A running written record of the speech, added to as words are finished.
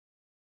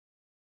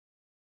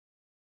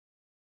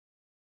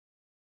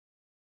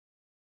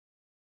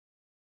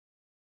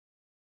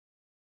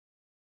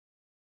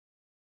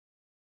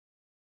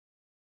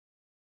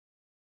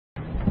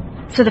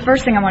So the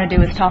first thing I want to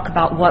do is talk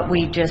about what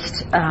we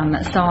just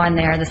saw in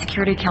there. The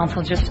Security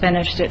Council just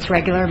finished its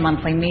regular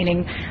monthly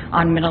meeting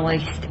on Middle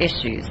East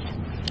issues.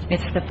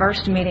 It's the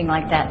first meeting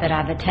like that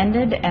I've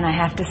attended, and I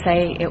have to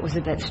say it was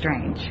a bit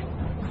strange.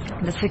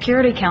 The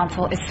Security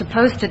Council is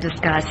supposed to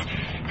discuss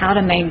how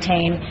to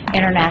maintain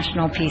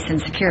international peace and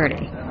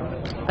security.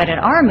 But at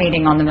our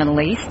meeting on the Middle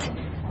East,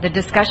 the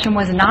discussion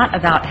was not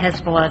about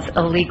Hezbollah's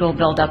illegal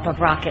buildup of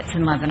rockets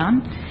in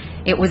Lebanon.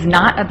 It was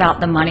not about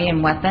the money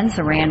and weapons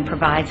Iran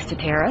provides to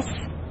terrorists.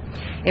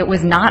 It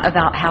was not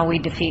about how we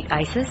defeat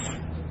ISIS.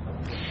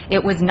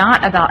 It was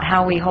not about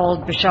how we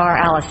hold Bashar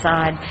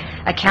al-Assad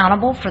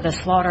accountable for the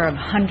slaughter of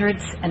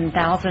hundreds and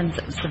thousands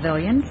of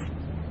civilians.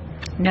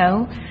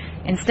 No,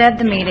 instead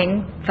the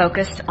meeting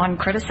focused on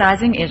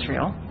criticizing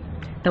Israel,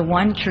 the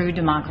one true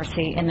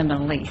democracy in the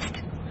Middle East.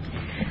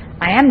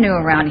 I am new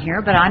around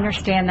here, but I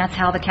understand that's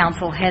how the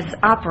Council has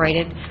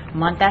operated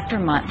month after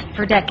month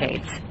for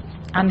decades.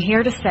 I'm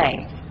here to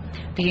say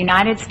the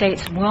United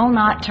States will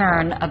not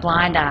turn a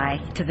blind eye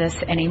to this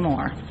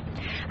anymore.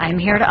 I'm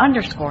here to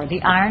underscore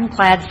the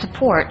ironclad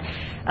support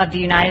of the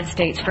United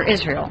States for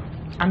Israel.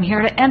 I'm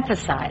here to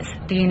emphasize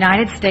the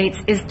United States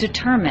is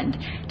determined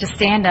to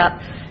stand up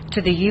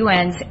to the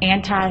UN's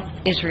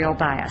anti-Israel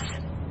bias.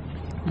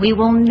 We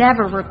will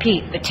never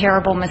repeat the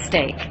terrible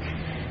mistake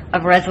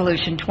of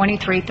Resolution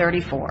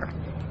 2334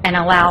 and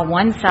allow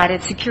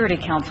one-sided Security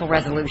Council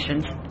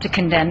resolutions to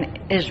condemn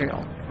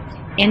Israel.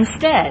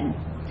 Instead,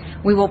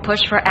 we will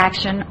push for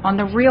action on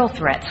the real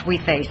threats we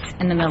face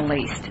in the Middle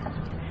East.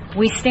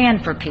 We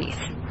stand for peace.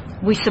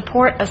 We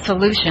support a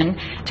solution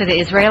to the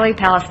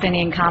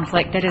Israeli-Palestinian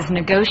conflict that is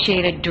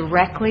negotiated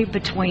directly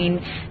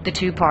between the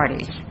two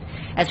parties,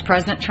 as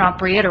President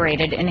Trump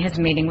reiterated in his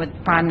meeting with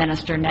Prime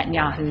Minister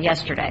Netanyahu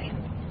yesterday.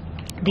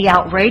 The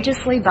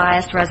outrageously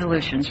biased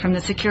resolutions from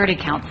the Security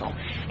Council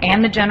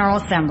and the General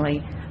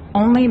Assembly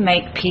only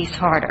make peace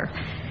harder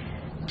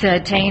to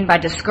attain by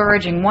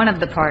discouraging one of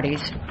the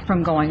parties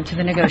from going to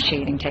the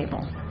negotiating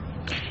table.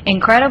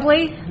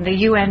 Incredibly, the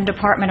UN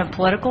Department of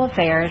Political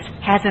Affairs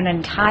has an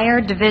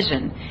entire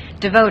division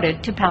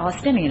devoted to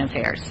Palestinian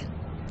affairs.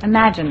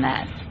 Imagine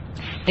that.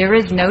 There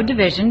is no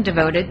division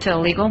devoted to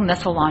illegal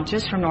missile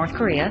launches from North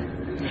Korea.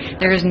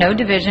 There is no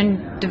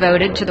division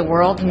devoted to the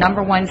world's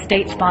 #1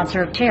 state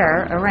sponsor of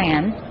terror,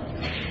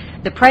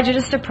 Iran. The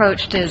prejudiced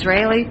approach to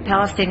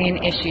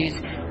Israeli-Palestinian issues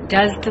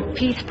does the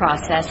peace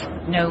process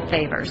no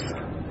favors,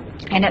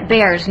 and it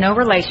bears no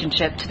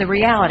relationship to the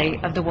reality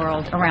of the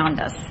world around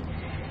us.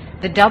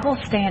 The double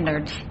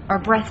standards are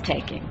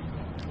breathtaking.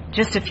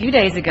 Just a few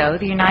days ago,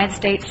 the United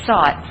States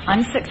sought,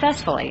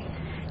 unsuccessfully,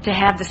 to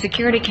have the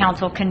Security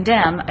Council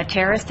condemn a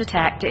terrorist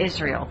attack to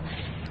Israel,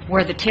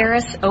 where the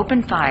terrorists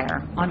opened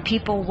fire on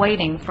people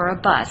waiting for a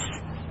bus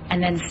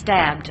and then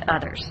stabbed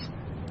others.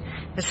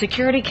 The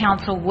Security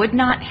Council would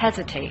not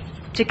hesitate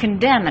to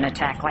condemn an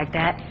attack like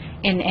that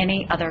in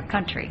any other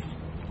country,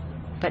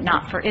 but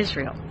not for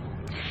Israel.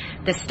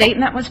 The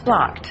statement was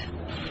blocked,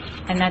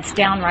 and that's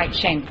downright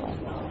shameful.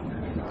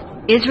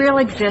 Israel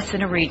exists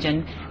in a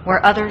region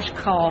where others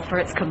call for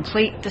its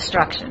complete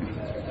destruction,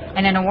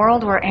 and in a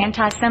world where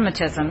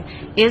anti-Semitism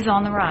is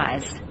on the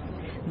rise.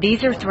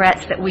 These are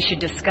threats that we should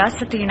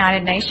discuss at the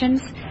United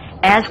Nations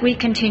as we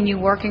continue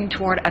working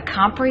toward a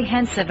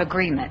comprehensive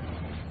agreement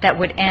that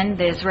would end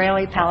the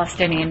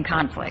Israeli-Palestinian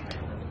conflict.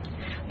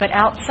 But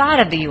outside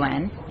of the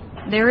UN,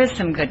 there is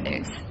some good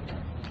news.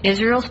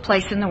 Israel's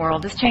place in the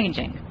world is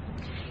changing.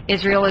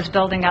 Israel is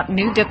building up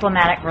new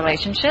diplomatic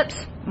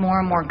relationships. More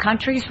and more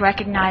countries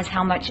recognize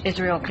how much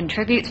Israel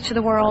contributes to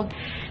the world.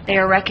 They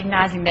are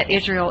recognizing that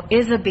Israel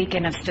is a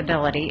beacon of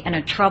stability in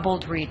a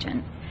troubled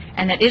region,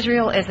 and that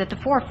Israel is at the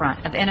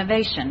forefront of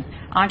innovation,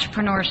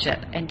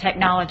 entrepreneurship, and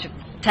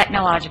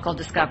technological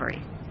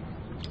discovery.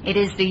 It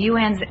is the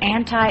UN's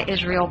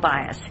anti-Israel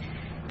bias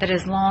that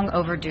is long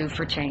overdue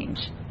for change.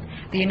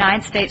 The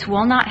United States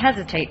will not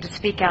hesitate to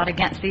speak out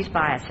against these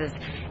biases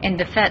in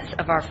defense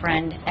of our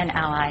friend and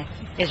ally,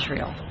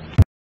 Israel.